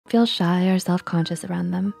feel shy or self-conscious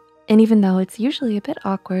around them. And even though it's usually a bit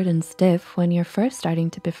awkward and stiff when you're first starting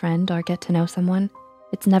to befriend or get to know someone,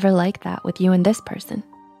 it's never like that with you and this person.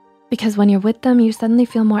 Because when you're with them, you suddenly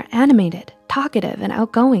feel more animated, talkative, and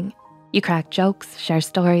outgoing. You crack jokes, share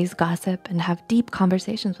stories, gossip, and have deep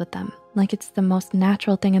conversations with them like it's the most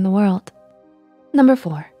natural thing in the world. Number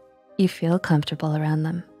 4, you feel comfortable around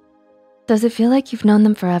them. Does it feel like you've known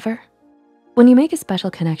them forever? When you make a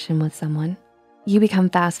special connection with someone, you become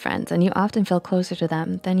fast friends and you often feel closer to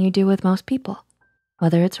them than you do with most people.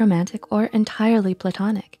 Whether it's romantic or entirely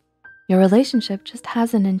platonic, your relationship just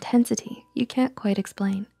has an intensity you can't quite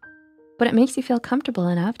explain. But it makes you feel comfortable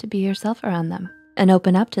enough to be yourself around them and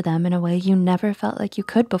open up to them in a way you never felt like you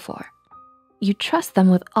could before. You trust them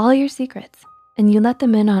with all your secrets and you let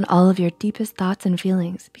them in on all of your deepest thoughts and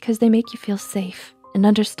feelings because they make you feel safe and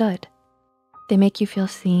understood. They make you feel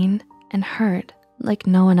seen and heard like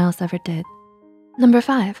no one else ever did. Number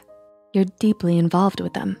 5, you're deeply involved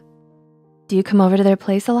with them. Do you come over to their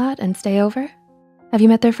place a lot and stay over? Have you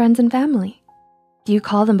met their friends and family? Do you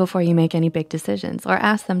call them before you make any big decisions or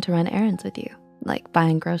ask them to run errands with you, like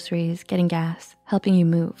buying groceries, getting gas, helping you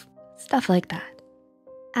move, stuff like that?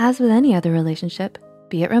 As with any other relationship,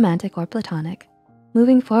 be it romantic or platonic,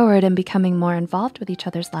 moving forward and becoming more involved with each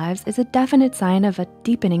other's lives is a definite sign of a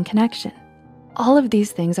deepening connection. All of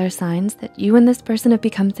these things are signs that you and this person have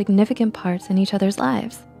become significant parts in each other's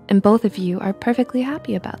lives, and both of you are perfectly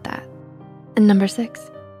happy about that. And number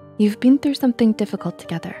 6, you've been through something difficult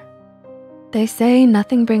together. They say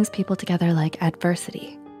nothing brings people together like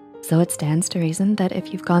adversity, so it stands to reason that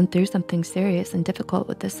if you've gone through something serious and difficult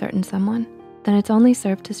with this certain someone, then it's only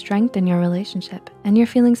served to strengthen your relationship and your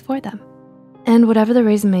feelings for them. And whatever the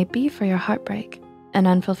reason may be for your heartbreak, an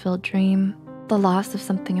unfulfilled dream, the loss of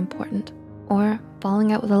something important, or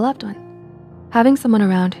falling out with a loved one, having someone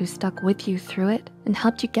around who stuck with you through it and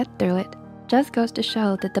helped you get through it just goes to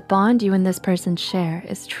show that the bond you and this person share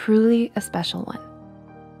is truly a special one.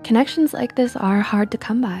 Connections like this are hard to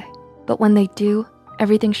come by, but when they do,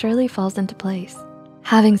 everything surely falls into place.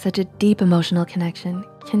 Having such a deep emotional connection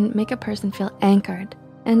can make a person feel anchored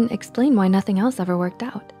and explain why nothing else ever worked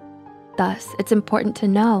out. Thus, it's important to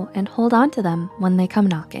know and hold on to them when they come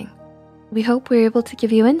knocking. We hope we're able to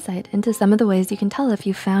give you insight into some of the ways you can tell if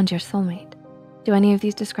you've found your soulmate. Do any of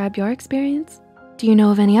these describe your experience? Do you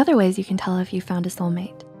know of any other ways you can tell if you found a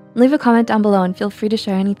soulmate? Leave a comment down below and feel free to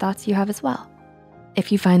share any thoughts you have as well.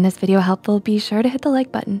 If you find this video helpful, be sure to hit the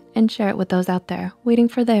like button and share it with those out there waiting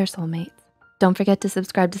for their soulmates. Don't forget to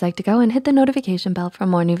subscribe to Psych2Go and hit the notification bell for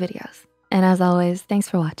more new videos. And as always, thanks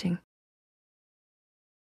for watching.